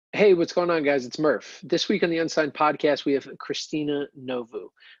Hey, what's going on, guys? It's Murph. This week on the Unsigned Podcast, we have Cristina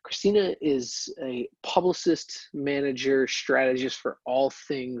Novo. Cristina is a publicist, manager, strategist for all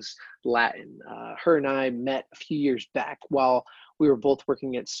things Latin. Her and I met a few years back while we were both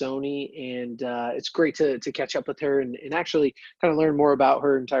working at Sony, and it's great to catch up with her and actually kind of learn more about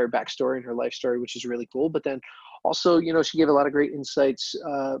her entire backstory and her life story, which is really cool. But then also, she gave a lot of great insights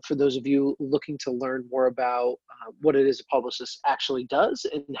for those of you looking to learn more about what it is a publicist actually does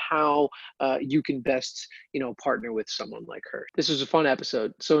and how you can best, partner with someone like her. This was a fun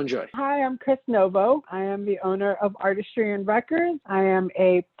episode, so enjoy. Hi, I'm Cris Novo. I am the owner of Artistry Records. I am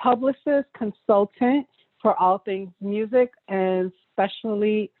a publicist consultant for all things music and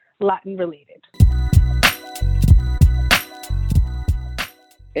especially Latin related.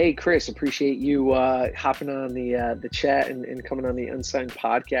 Hey, Cris, appreciate you hopping on the chat and coming on the Unsigned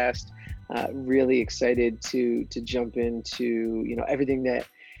Podcast. Really excited to jump into everything that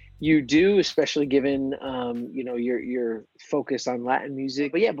you do, especially given your focus on Latin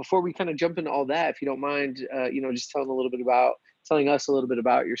music. But yeah, before we kind of jump into all that, if you don't mind, just telling us a little bit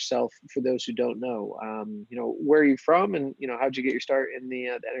about yourself for those who don't know. Where are you from, and how'd you get your start in the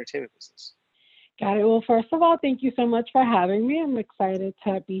entertainment business? Got it. Well, first of all, thank you so much for having me. I'm excited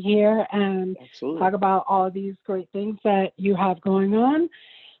to be here and talk about all these great things that you have going on.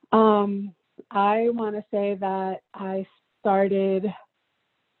 I want to say that I started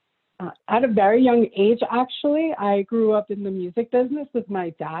at a very young age, actually. I grew up in the music business with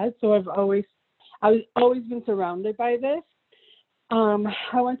my dad, so I've always been surrounded by this.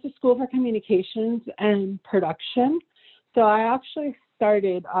 I went to school for communications and production, so I actually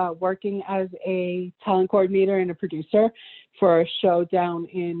started working as a talent coordinator and a producer for a show down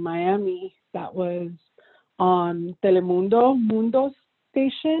in Miami that was on Mundo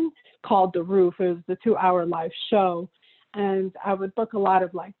station called The Roof. It was the 2-hour live show. And I would book a lot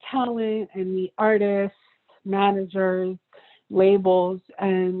of talent and meet artists, managers, labels.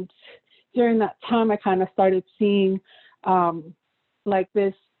 And during that time, I kind of started seeing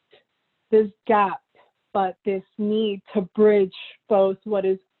this gap, but this need to bridge both what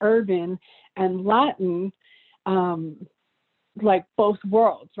is urban and Latin, both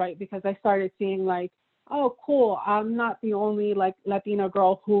worlds, right? Because I started seeing oh, cool, I'm not the only Latina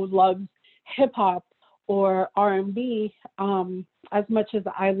girl who loves hip hop or R&B as much as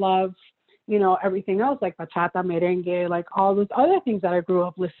I love, everything else like bachata, merengue, all those other things that I grew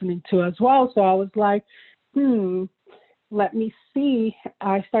up listening to as well. So I was like, let me see.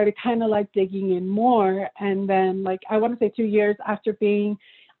 I started kind of digging in more. And then I want to say 2 years after being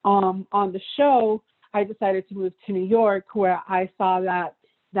on the show, I decided to move to New York, where I saw that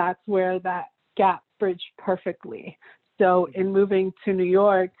that's where that gap bridged perfectly. So in moving to New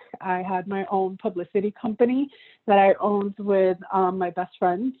York, I had my own publicity company that I owned with my best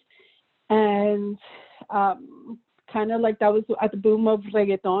friend. And kind of that was at the boom of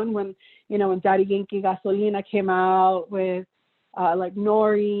reggaeton when Daddy Yankee Gasolina came out with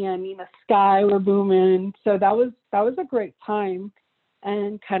Nori and Nina Sky were booming. So that was a great time.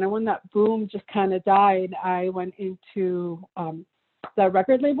 And kind of when that boom just kind of died, I went into the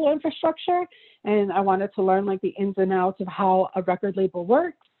record label infrastructure, and I wanted to learn the ins and outs of how a record label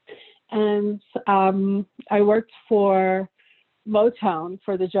works. And I worked for Motown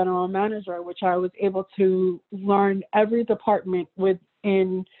for the general manager, which I was able to learn every department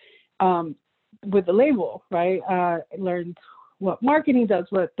within with the label, right? I learned what marketing does,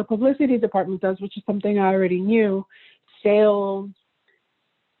 what the publicity department does, which is something I already knew, sales,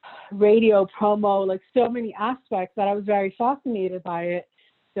 radio, promo, so many aspects that I was very fascinated by it.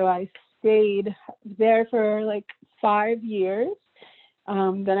 So I stayed there for 5 years.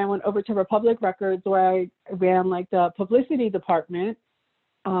 Then I went over to Republic Records, where I ran the publicity department.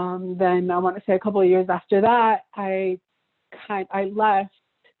 Then I want to say a couple of years after that, I left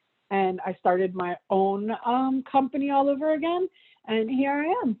and I started my own company all over again. And here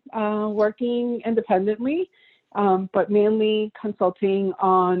I am working independently, but mainly consulting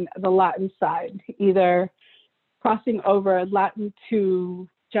on the Latin side, either crossing over Latin to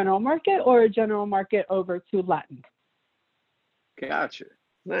general market or general market over to Latin. Gotcha.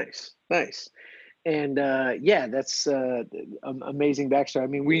 Nice. And that's amazing backstory. I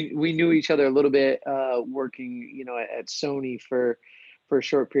mean, we knew each other a little bit working, at Sony for a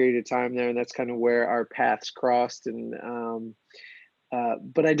short period of time there, and that's kind of where our paths crossed. And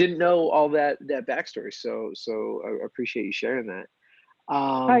but I didn't know all that backstory, so I appreciate you sharing that. Yeah.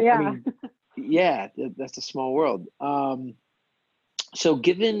 I mean, yeah, that's a small world. So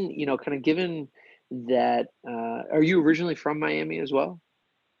given that, are you originally from Miami as well?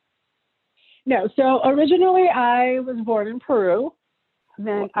 No, so originally I was born in Peru,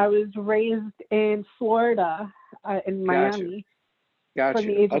 then I was raised in Florida, in Miami, Got from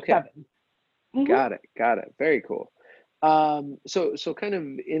the you. age of Okay. 7. Got it. Got it. Very cool. So kind of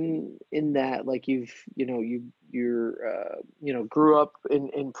in that, like you're grew up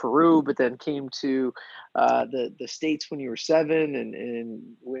in Peru, but then came to the States when you were 7, and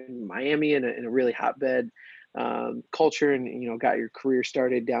when Miami in a really hotbed culture, and got your career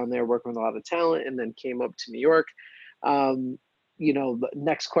started down there working with a lot of talent, and then came up to New York. The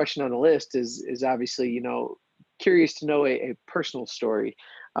next question on the list is obviously, curious to know a personal story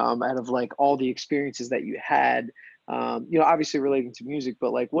out of like all the experiences that you had, obviously relating to music,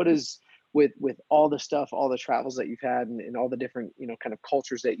 but like what is with all the stuff, all the travels that you've had, and all the different, kind of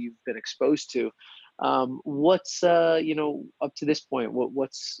cultures that you've been exposed to, what's up to this point,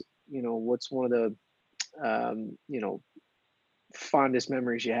 what's one of the fondest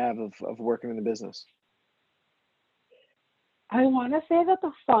memories you have of working in the business? I want to say that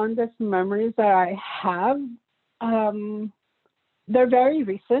the fondest memories that I have, they're very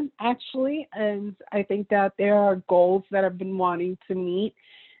recent, actually, and I think that there are goals that I've been wanting to meet,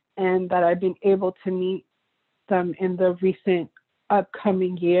 and that I've been able to meet them in the recent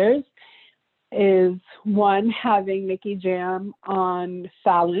upcoming years. Is one, having Nicky Jam on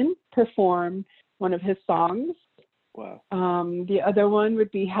Fallon perform one of his songs. Wow. The other one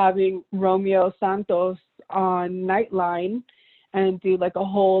would be having Romeo Santos on Nightline and do like a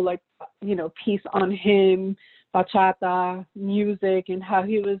whole piece on him, bachata music, and how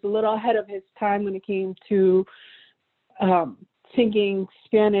he was a little ahead of his time when it came to singing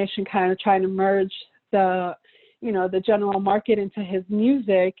Spanish and kind of trying to merge the general market into his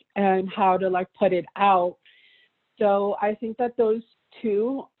music and how to like put it out. So I think that those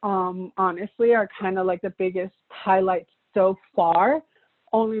two, honestly, are kind of like the biggest highlights so far,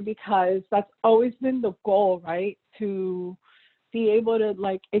 only because that's always been the goal, right? To be able to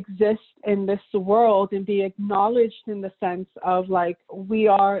like exist in this world and be acknowledged in the sense of like, we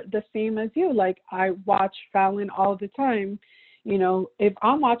are the same as you. Like, I watch Fallon all the time. If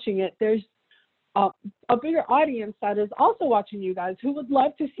I'm watching it, there's a bigger audience that is also watching you guys who would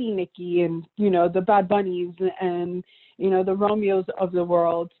love to see Nikki and, the Bad Bunnies and, the Romeos of the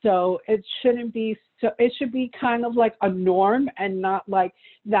world. So it shouldn't be, it should be kind of like a norm and not like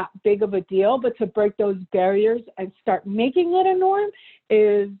that big of a deal, but to break those barriers and start making it a norm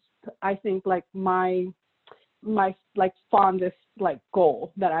is, I think, like my like fondest like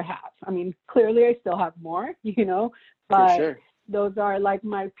goal that I have. I mean, clearly I still have more, but For sure. Those are like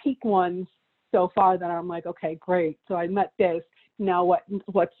my peak ones so far that I'm like, okay, great. So I met this. Now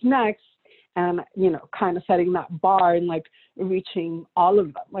what's next? And, kind of setting that bar and like reaching all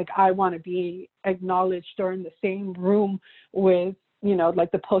of them. Like, I want to be acknowledged or in the same room with,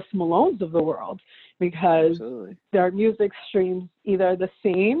 like the Post Malones of the world, because Absolutely. their music streams either the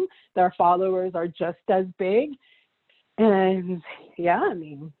same, their followers are just as big. And yeah, I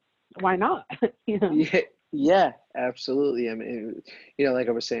mean, why not? Yeah, absolutely. I mean, like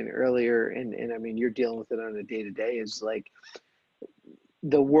I was saying earlier, and I mean, you're dealing with it on a day to day, is like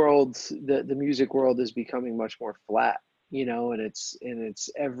the music world is becoming much more flat, and it's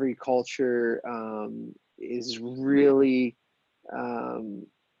every culture is really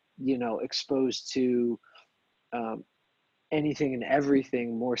exposed to anything and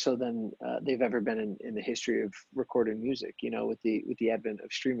everything more so than they've ever been in the history of recording music, with the advent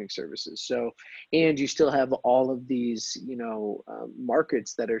of streaming services. So, and you still have all of these,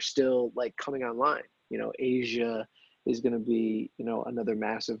 markets that are still like coming online. Asia is going to be, another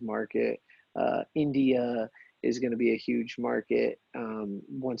massive market. India is going to be a huge market.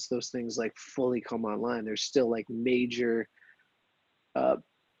 Once those things like fully come online, there's still like major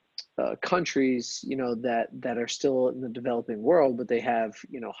countries, that are still in the developing world, but they have,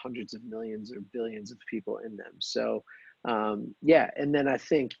 hundreds of millions or billions of people in them. So, yeah. And then I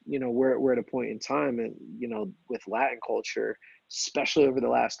think, we're at a point in time, and, with Latin culture, especially over the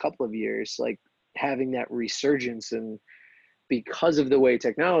last couple of years, like having that resurgence, and because of the way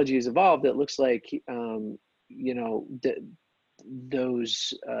technology has evolved, it looks like,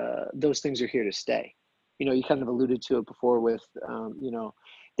 those things are here to stay. You kind of alluded to it before with,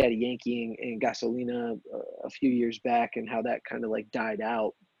 Daddy Yankee and Gasolina a few years back, and how that kind of like died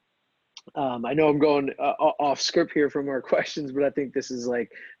out. I know I'm going off script here from our questions, but I think this is like,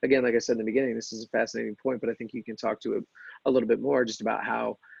 again, like I said in the beginning, this is a fascinating point, but I think you can talk to it a little bit more just about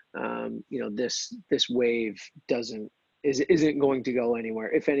how, this wave isn't going to go anywhere.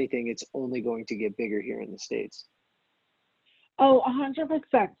 If anything, it's only going to get bigger here in the States. Oh,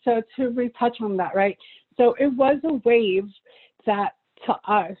 100%. So to retouch on that, right? So it was a wave that to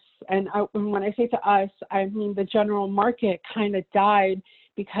us, and when I say to us, I mean the general market kind of died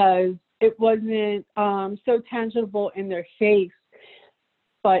because it wasn't so tangible in their face,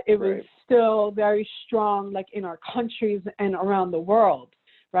 but it was still very strong, like in our countries and around the world,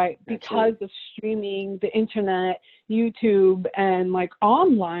 right? Because of streaming, the internet, YouTube, and like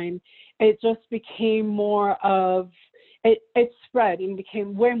online, it just became more of, it spread and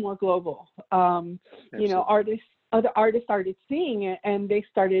became way more global. You know, other artists started seeing it, and they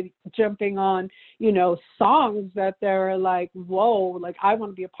started jumping on, you know, songs that they're like, whoa, like I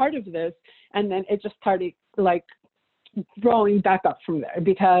want to be a part of this. And then it just started like growing back up from there,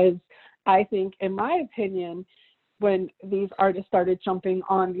 because I think, in my opinion, when these artists started jumping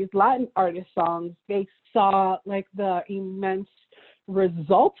on these Latin artist songs, they saw like the immense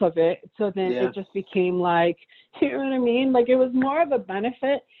result of it. So then it just became like, you know what I mean? Like it was more of a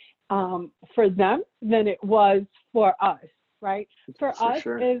benefit for them than it was for us, right? For us,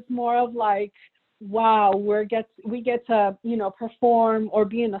 it's more of like, wow, we get to, you know, perform or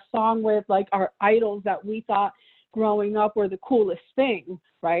be in a song with like our idols that we thought growing up were the coolest thing,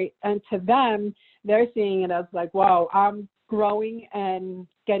 right? And to them, they're seeing it as like, wow, I'm growing and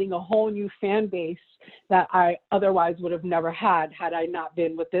getting a whole new fan base that I otherwise would have never had I not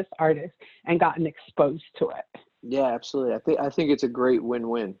been with this artist and gotten exposed to it. Yeah, absolutely. I think it's a great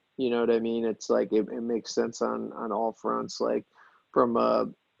win-win. You know what I mean? It's like it makes sense on all fronts, like from a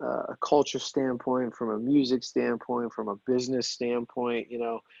culture standpoint, from a music standpoint, from a business standpoint, you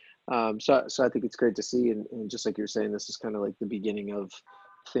know. So I think it's great to see, and just like you're saying, this is kind of like the beginning of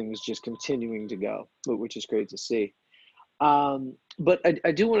things just continuing to go, which is great to see. But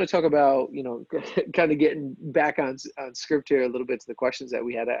I do want to talk about, you know, kind of getting back on script here a little bit to the questions that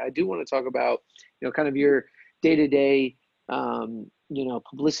we had. I do want to talk about, you know, kind of your day-to-day, you know,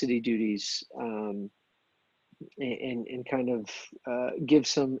 publicity duties, and kind of give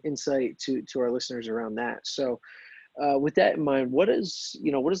some insight to our listeners around that. So with that in mind, what does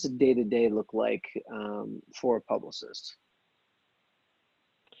a day-to-day look like for a publicist?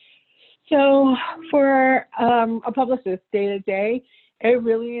 So for a publicist, day-to-day, it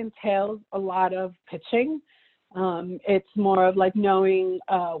really entails a lot of pitching. It's more of like knowing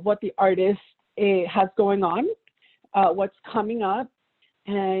what the artist has going on, what's coming up,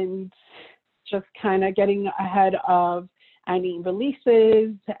 and just kind of getting ahead of any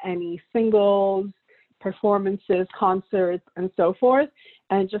releases, any singles, performances, concerts, and so forth,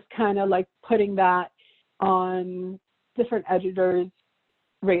 and just kind of like putting that on different editors'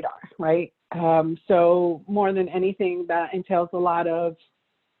 radar, right? So more than anything, that entails a lot of,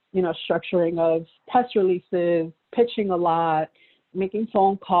 you know, structuring of press releases, pitching a lot, making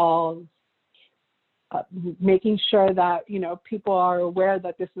phone calls, making sure that, you know, people are aware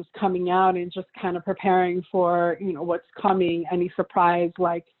that this is coming out, and just kind of preparing for, you know, what's coming, any surprise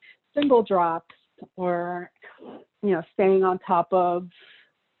like single drops, or, you know, staying on top of,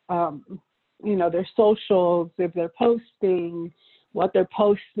 you know, their socials, if they're posting, what they're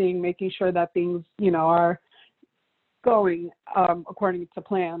posting, making sure that things, you know, are going according to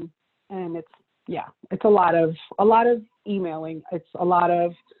plan. And it's a lot of emailing. It's a lot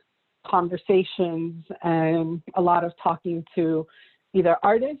of conversations and a lot of talking to either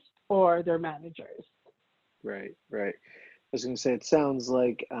artists or their managers. Right. I was going to say, it sounds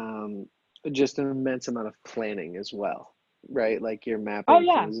like just an immense amount of planning as well, right? Like you're mapping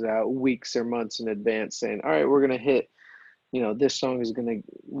things out weeks or months in advance, saying, all right, we're going to hit, you know, this song is going to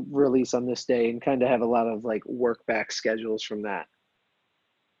release on this day, and kind of have a lot of like work back schedules from that.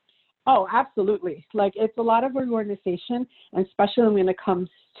 Oh, absolutely. Like it's a lot of organization, and especially when it comes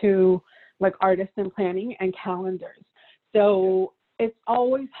to like artists and planning and calendars. So it's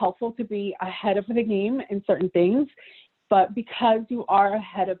always helpful to be ahead of the game in certain things, but because you are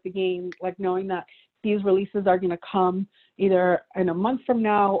ahead of the game, like knowing that these releases are going to come either in a month from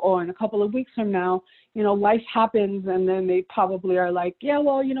now or in a couple of weeks from now, you know, life happens, and then they probably are like, yeah,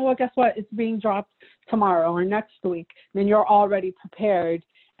 well, you know what, guess what? It's being dropped tomorrow or next week. Then you're already prepared,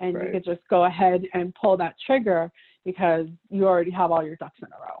 and you could just go ahead and pull that trigger because you already have all your ducks in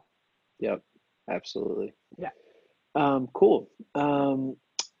a row. Yep, absolutely. Yeah. Cool.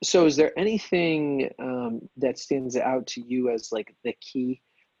 So is there anything that stands out to you as like the key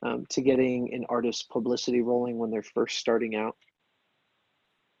to getting an artist's publicity rolling when they're first starting out?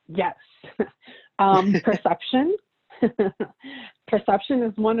 Yes. Perception. Perception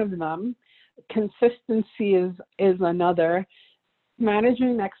is one of them. Consistency is another.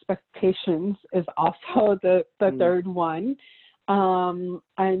 Managing expectations is also the third one.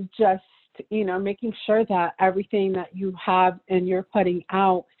 And just, you know, making sure that everything that you have and you're putting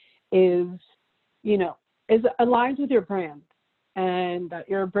out is, you know, is aligned with your brand. and that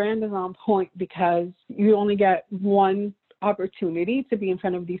your brand is on point, because you only get one opportunity to be in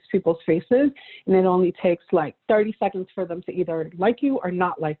front of these people's faces, and it only takes like 30 seconds for them to either like you or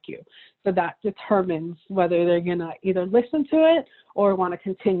not like you. So that determines whether they're gonna either listen to it or want to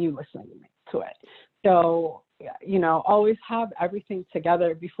continue listening to it. So, you know, always have everything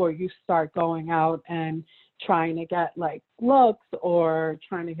together before you start going out and trying to get like looks or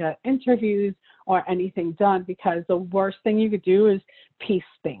trying to get interviews or anything done, because the worst thing you could do is piece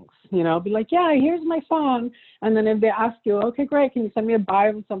things, you know, be like, yeah, here's my song. And then if they ask you, okay, great, can you send me a bio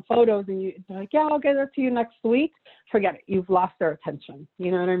and some photos? And you're like, yeah, I'll get it to you next week. Forget it. You've lost their attention.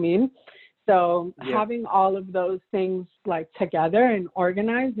 You know what I mean? So having all of those things like together and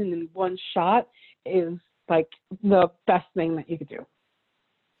organized and in one shot is like the best thing that you could do.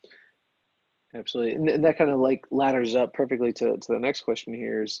 Absolutely. And that kind of like ladders up perfectly to the next question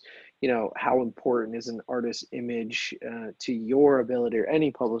here is, you know, how important is an artist's image to your ability or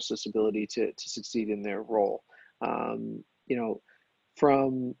any publicist's ability to succeed in their role? You know,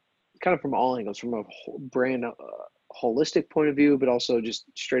 from all angles, from a brand holistic point of view, but also just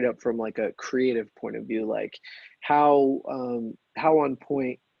straight up from like a creative point of view, like how on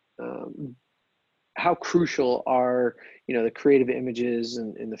point, how crucial are, you know, the creative images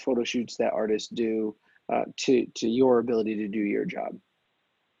and the photo shoots that artists do to your ability to do your job?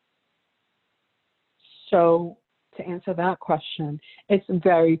 So to answer that question, it's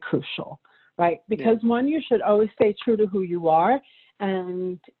very crucial, right? Because one, you should always stay true to who you are,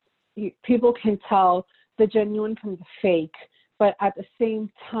 and people can tell the genuine from the fake. But at the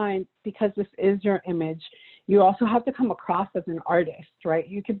same time, because this is your image, you also have to come across as an artist, right?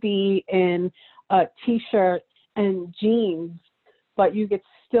 You could be in a t-shirt and jeans, but you could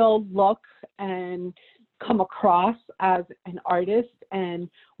still look and come across as an artist and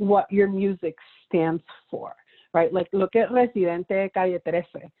what your music stands for, right? Like, look at Residente Calle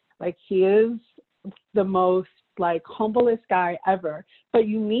 13. Like, he is the most like humblest guy ever, but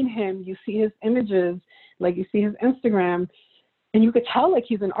you meet him, you see his images, like you see his Instagram, and you could tell like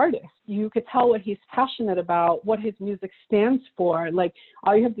he's an artist. You could tell what he's passionate about, what his music stands for. Like,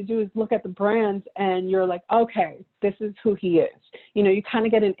 all you have to do is look at the brands and you're like, okay, this is who he is. You know, you kind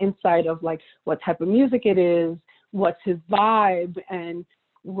of get an insight of like what type of music it is, what's his vibe, and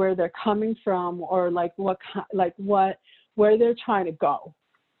where they're coming from, or like where they're trying to go.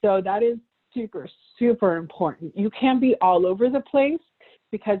 So that is super, super important. You can't be all over the place,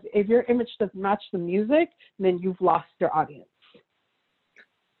 because if your image doesn't match the music, then you've lost your audience.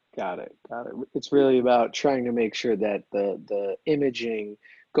 Got it. It's really about trying to make sure that the imaging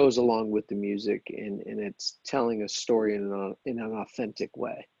goes along with the music and it's telling a story in an authentic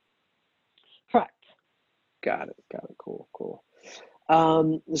way. Correct. Got it. Cool.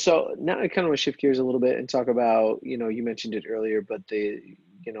 So now I kind of want to shift gears a little bit and talk about, you know, you mentioned it earlier, but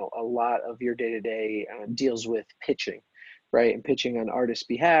a lot of your day-to-day deals with pitching, right? And pitching on artists'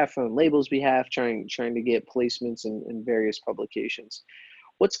 behalf, on labels' behalf, trying to get placements in various publications.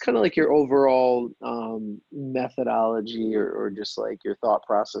 What's kind of like your overall methodology or just like your thought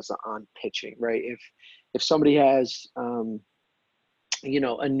process on pitching, right? If somebody has,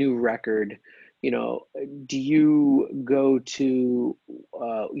 a new record, do you go to,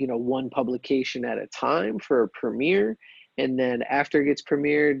 one publication at a time for a premiere? And then after it gets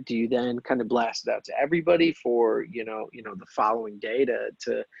premiered, do you then kind of blast it out to everybody for, the following day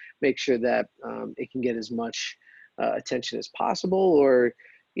to make sure that it can get as much attention as possible? Or,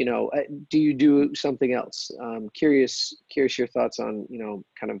 do you do something else? Curious your thoughts on,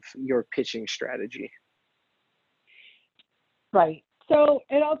 kind of your pitching strategy. Right. So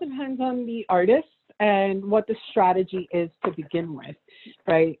it all depends on the artist and what the strategy is to begin with,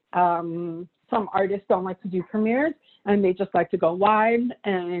 right? Some artists don't like to do premieres, and they just like to go wide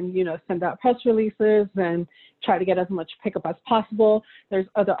and, send out press releases and try to get as much pickup as possible. There's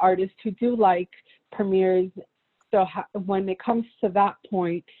other artists who do like premieres. So when it comes to that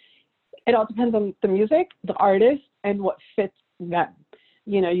point, it all depends on the music, the artist, and what fits them.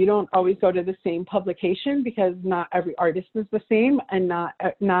 You don't always go to the same publication, because not every artist is the same, and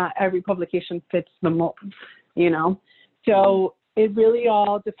not every publication fits the mold, So it really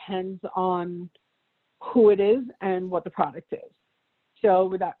all depends on who it is and what the product is. So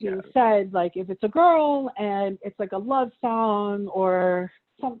with that being said, like if it's a girl and it's like a love song or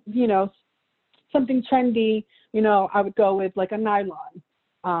something trendy, I would go with like a nylon.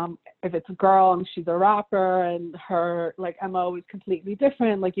 If it's a girl and she's a rapper and her like MO is completely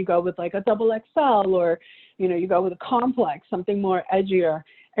different, like you go with like a XXL, or you go with a complex, something more edgier.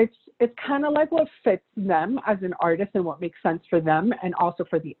 It's kind of like what fits them as an artist and what makes sense for them, and also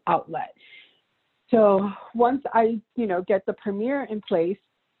for the outlet. So once I, get the premiere in place,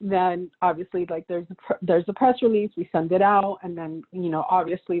 then obviously like there's a press release, we send it out, and then,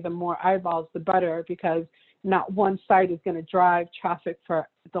 obviously the more eyeballs, the better, because not one site is going to drive traffic for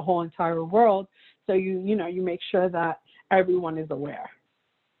the whole entire world. So you make sure that everyone is aware.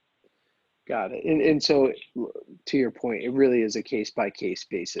 Got it. And so to your point, it really is a case by case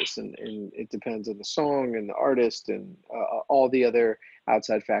basis, and it depends on the song and the artist and all the other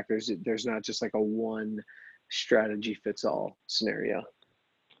outside factors. There's not just like a one strategy fits all scenario.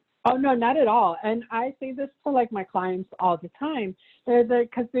 Oh, no, not at all. And I say this to like my clients all the time.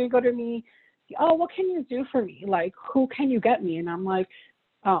 Because they go to me, oh, what can you do for me? Like, who can you get me? And I'm like,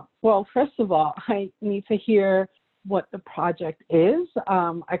 oh, well, first of all, I need to hear what the project is.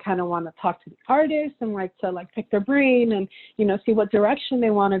 I kind of want to talk to the artist and to pick their brain and, see what direction they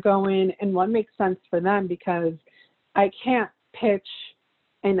want to go in and what makes sense for them, because I can't pitch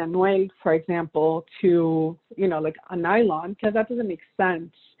an Anuel, for example, to, like a nylon, because that doesn't make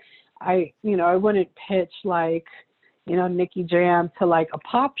sense. I wouldn't pitch Nicky Jam to like a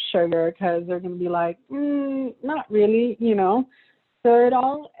pop sugar, because they're going to be like, not really, So it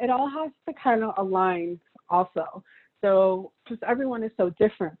all has to kind of align also. So because everyone is so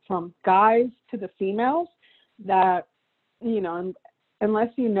different, from guys to the females, that, unless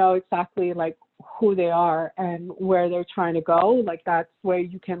you know exactly like who they are and where they're trying to go, like that's where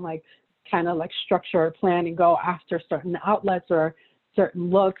you can kind of structure a plan and go after certain outlets or certain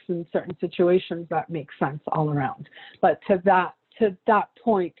looks and certain situations that make sense all around. But to that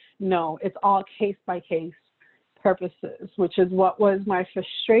point, no, it's all case by case purposes, which is what was my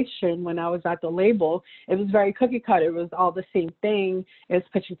frustration when I was at the label. It was very cookie cut. It was all the same thing. It was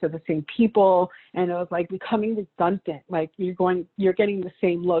pitching to the same people, and it was becoming redundant. Like you're getting the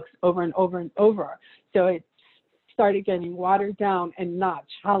same looks over and over and over. So it started getting watered down and not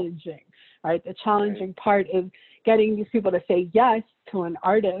challenging. Right? The challenging part is getting these people to say yes to an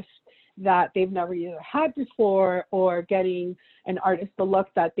artist that they've never either had before, or getting an artist the look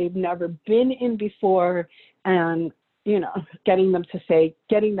that they've never been in before. And, getting them to say,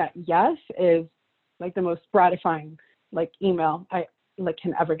 getting that yes is the most gratifying email I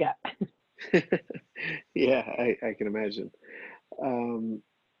can ever get. Yeah, I can imagine.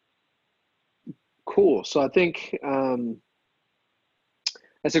 Cool. So I think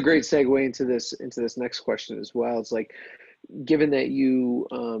that's a great segue into this next question as well. It's given that you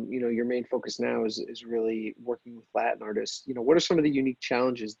your main focus now is really working with Latin artists, what are some of the unique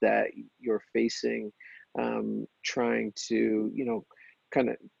challenges that you're facing trying to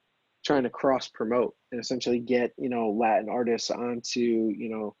trying to cross promote and essentially get Latin artists onto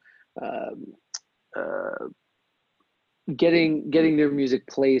getting their music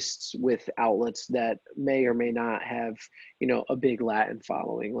placed with outlets that may or may not have a big Latin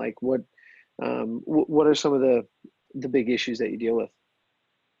following? What are some of the big issues that you deal with?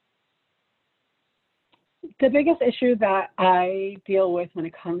 The biggest issue that I deal with when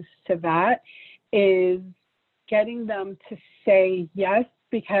it comes to that is getting them to say yes,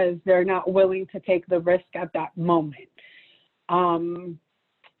 because they're not willing to take the risk at that moment.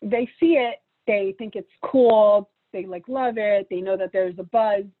 They see it, they think it's cool, they love it, they know that there's a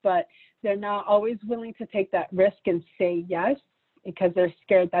buzz, but they're not always willing to take that risk and say yes, because they're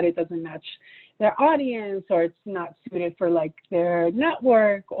scared that it doesn't match their audience, or it's not suited for their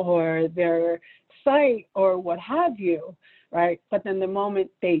network or their site or what have you, right? But then the moment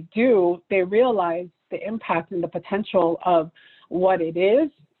they do, they realize the impact and the potential of what it is,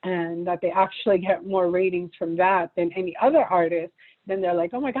 and that they actually get more ratings from that than any other artist. Then they're like,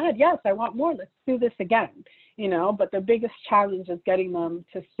 oh my God, yes, I want more. Let's do this again. But the biggest challenge is getting them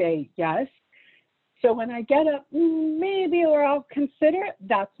to say yes. So when I get a maybe, or I'll consider it,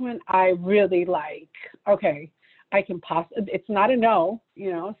 that's when I really okay, I can it's not a no,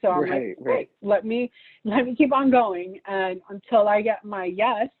 so I'm right. Let me keep on going. And until I get my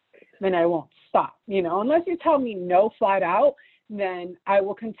yes, then I won't stop, unless you tell me no flat out, then I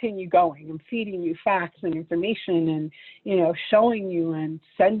will continue going and feeding you facts and information and, showing you and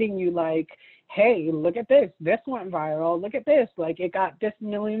sending you hey, look at this went viral, look at this, it got this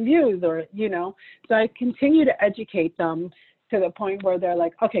million views, or, so I continue to educate them to the point where they're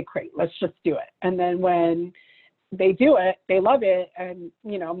okay, great, let's just do it. And then when they do it, they love it. And,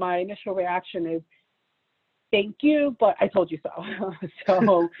 my initial reaction is, thank you, but I told you so.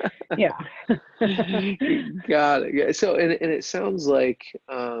 So, yeah. Got it. So, and it sounds like,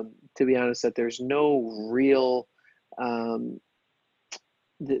 to be honest, that there's no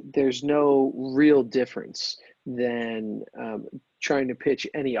real difference than trying to pitch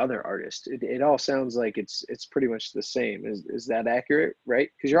any other artist. It all sounds like it's pretty much the same. Is that accurate, right?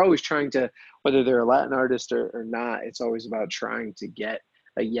 Because you're always trying to, whether they're a Latin artist or not, it's always about trying to get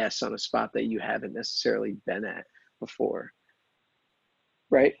a yes on a spot that you haven't necessarily been at before,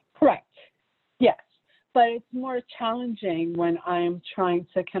 right? Correct. Yes. But it's more challenging when I'm trying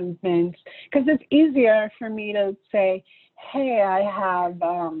to convince, because it's easier for me to say, hey, I have,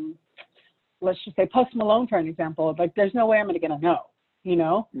 let's just say Post Malone, for an example. Like, there's no way I'm going to get a no, you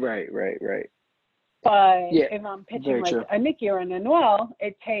know? Right. But Yeah, if I'm pitching very like true. a Nikki or an Anuel,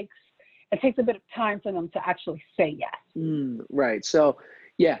 it takes a bit of time for them to actually say yes. Right. So,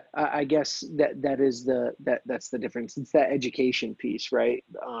 yeah, I guess that's the difference. It's that education piece, right?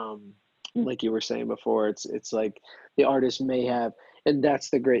 Like you were saying before, it's like the artist may have, and that's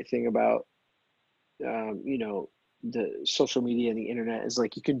the great thing about, you know, the social media and the internet is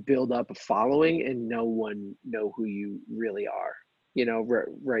like you can build up a following and no one know who you really are, you know,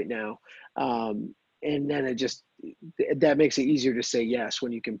 right now. And then that makes it easier to say yes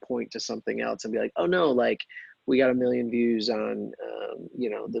when you can point to something else and be like, oh no, like we got 1 million views on, you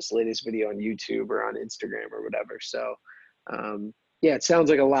know, this latest video on YouTube or on Instagram or whatever. So, yeah, it sounds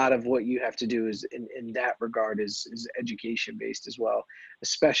like a lot of what you have to do is in that regard is education based as well,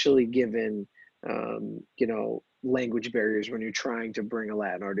 especially given, you know, language barriers when you're trying to bring a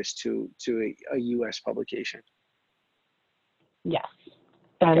Latin artist to a US publication. Yes.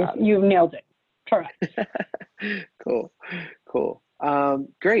 That is, you nailed it. Correct. Cool.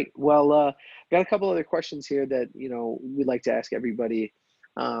 Great. Well, got a couple other questions here that, you know, we'd like to ask everybody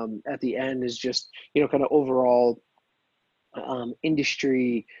at the end is just, you know, kind of overall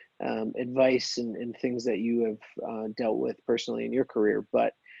industry advice and things that you have dealt with personally in your career.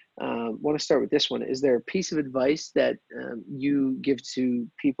 But want to start with this one. Is there a piece of advice that you give to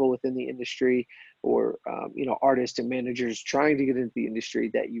people within the industry or, you know, artists and managers trying to get into the industry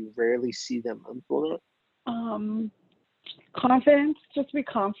that you rarely see them implement? Confidence, just be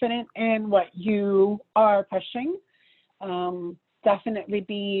confident in what you are pushing. Definitely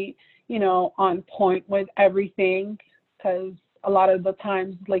be, you know, on point with everything, because a lot of the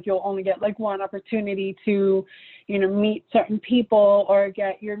times, like, you'll only get like one opportunity to, you know, meet certain people or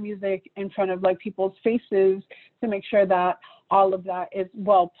get your music in front of like people's faces, to make sure that all of that is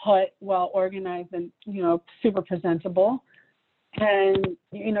well put, well organized, and, you know, super presentable. And,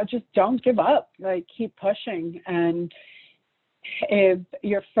 you know, just don't give up, like keep pushing. And if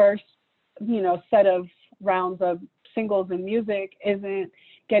your first, you know, set of rounds of singles and music isn't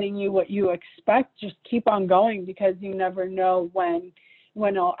getting you what you expect, just keep on going, because you never know when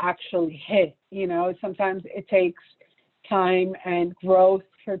it'll actually hit. You know, sometimes it takes time and growth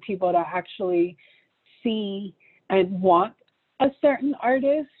for people to actually see and want a certain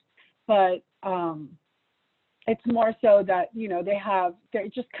artist, but it's more so that, you know, they're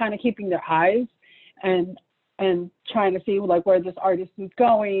just kind of keeping their eyes and trying to see like where this artist is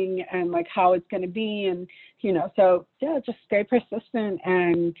going and like how it's going to be. And, you know, so yeah, just stay persistent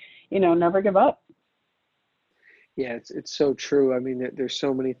and, you know, never give up. Yeah, it's so true. I mean, there's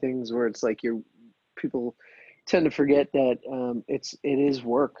so many things where it's like people tend to forget that it is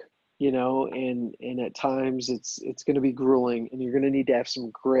work, you know, and at times it's going to be grueling, and you're going to need to have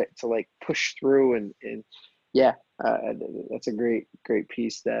some grit to like push through and yeah, that's a great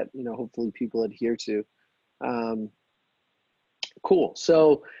piece that, you know, hopefully people adhere to. Cool.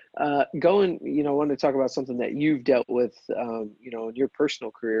 So going, you know, I want to talk about something that you've dealt with, you know, in your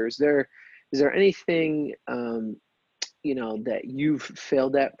personal career. Is there anything, you know, that you've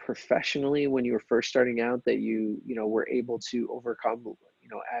failed at professionally when you were first starting out that you know, were able to overcome, you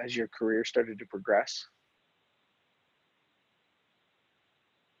know, as your career started to progress?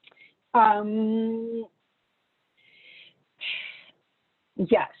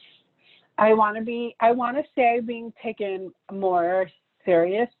 Yes. I want to say being taken more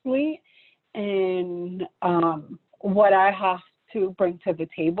seriously in what I have to bring to the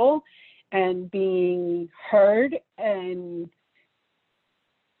table, and being heard, and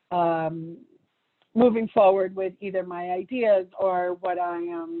moving forward with either my ideas or what I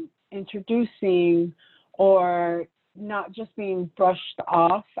am introducing, or not just being brushed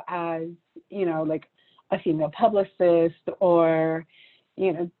off as, you know, like a female publicist, or,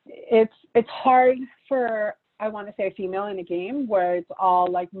 you know, it's hard for, I want to say, a female in a game where it's all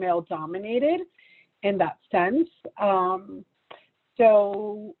like male dominated in that sense.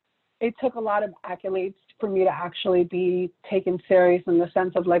 So it took a lot of accolades for me to actually be taken serious, in the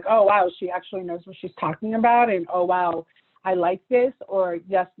sense of like, oh wow, she actually knows what she's talking about, and oh wow, I like this, or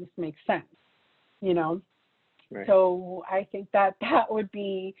yes, this makes sense, you know. Right. So I think that would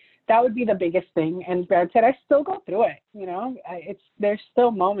be the biggest thing. And granted, I still go through it. There's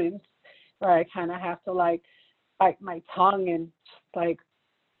still moments where I kind of have to like bite my tongue and just like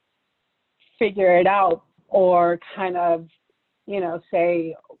figure it out, or kind of,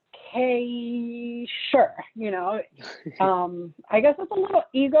 say, okay, sure. I guess it's a little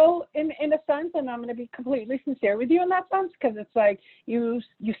ego in a sense, and I'm going to be completely sincere with you in that sense, because it's like you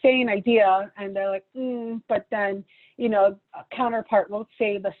say an idea and they're like, but then, a counterpart will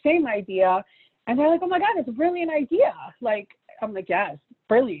say the same idea and they're like, oh my God, it's really an idea. Like, I'm like, yes,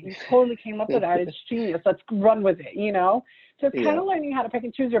 brilliant. You totally came up with that. It's genius. Let's run with it, So it's kind of learning how to pick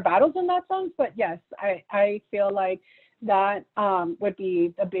and choose your battles in that sense. But yes, I feel like that would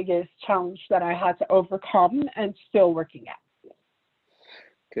be the biggest challenge that I had to overcome and still working at.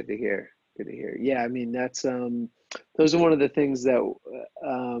 Good to hear. Yeah, I mean, that's those are one of the things that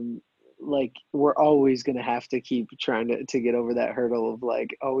like we're always going to have to keep trying to get over that hurdle of like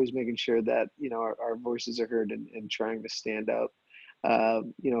always making sure that our voices are heard, and trying to stand up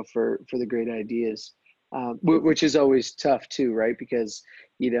for the great ideas, which is always tough too, right? Because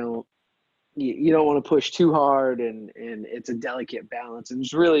you don't want to push too hard, and it's a delicate balance, and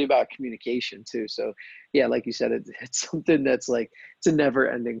it's really about communication too. So yeah, like you said, it's something that's like, it's a never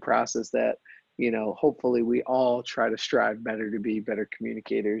ending process that hopefully we all try to strive better to be better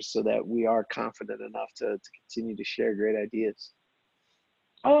communicators, so that we are confident enough to continue to share great ideas.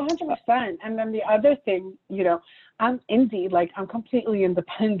 Oh, 100%. And then the other thing, I'm indie, like I'm completely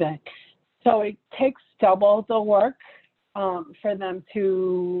independent. So it takes double the work for them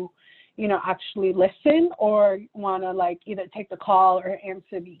to, actually listen or want to like either take the call or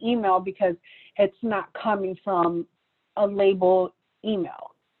answer the email, because it's not coming from a label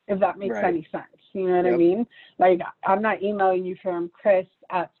email, if that makes any sense. You know what I mean? Like, I'm not emailing you from Chris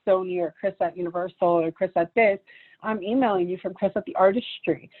at Sony or Chris at Universal or Chris at this. I'm emailing you from Chris at the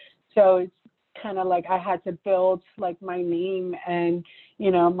Artistry. So it's kind of like I had to build like my name and,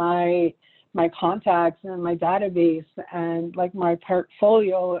 my contacts and my database and like my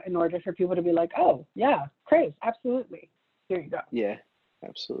portfolio in order for people to be like, oh yeah, Chris, absolutely. Here you go. Yeah,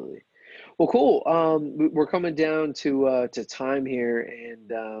 absolutely. Well, cool. We're coming down to time here,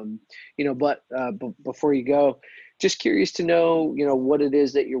 and but before you go, just curious to know, what it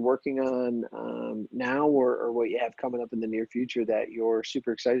is that you're working on now, or what you have coming up in the near future that you're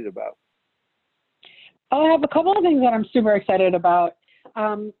super excited about. I have a couple of things that I'm super excited about.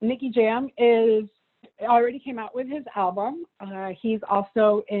 Nicky Jam already came out with his album. He's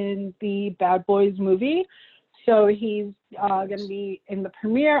also in the Bad Boys movie. So he's going to be in the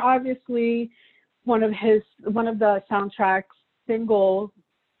premiere, obviously. One of the soundtrack singles,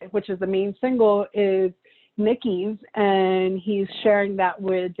 which is the main single, is Nicky's, and he's sharing that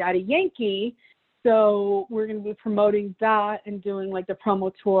with Daddy Yankee. So we're going to be promoting that and doing like the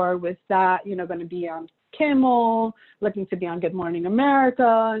promo tour with that, going to be on Kimmel, looking to be on Good Morning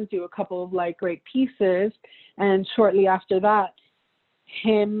America, and do a couple of like great pieces. And shortly after that,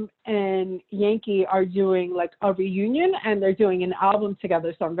 him and Yankee are doing like a reunion, and they're doing an album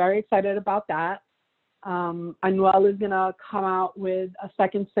together. So I'm very excited about that. Anuel is going to come out with a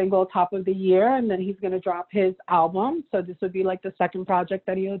second single top of the year, and then he's going to drop his album. So this would be like the second project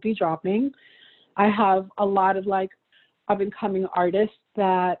that he'll be dropping. I have a lot of like up-and-coming artists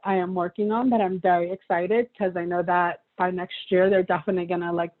that I am working on that I'm very excited, because I know that by next year they're definitely going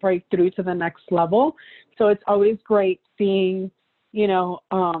to like break through to the next level. So it's always great seeing,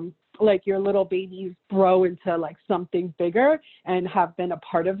 like your little babies grow into like something bigger and have been a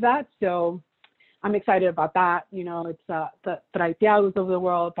part of that. So I'm excited about that. It's the Traiteados of the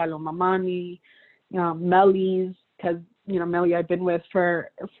world, Paloma Mami, Melly's, because Melly I've been with from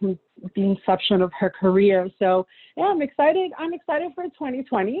the inception of her career. So yeah, I'm excited. I'm excited for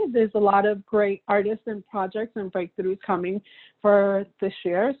 2020. There's a lot of great artists and projects and breakthroughs coming for this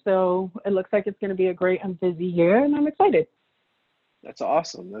year. So it looks like it's going to be a great and busy year, and I'm excited. That's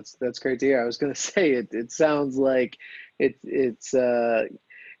awesome. That's great to hear. I was going to say it sounds like it's going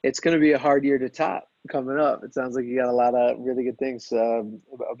to be a hard year to top coming up. It sounds like you got a lot of really good things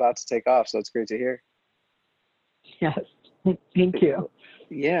about to take off. So it's great to hear. Yes, thank you.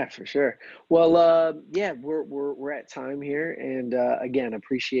 Yeah, for sure. Well, yeah, we're at time here, and again,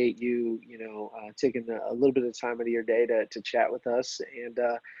 appreciate you taking a little bit of time out of your day to chat with us, and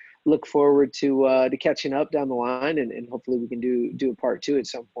look forward to catching up down the line, and hopefully we can do a part 2 at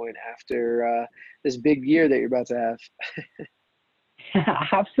some point after this big year that you're about to have.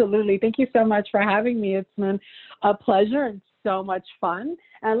 Absolutely. Thank you so much for having me. It's been a pleasure and so much fun,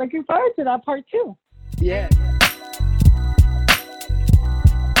 and looking forward to that part 2. Yeah.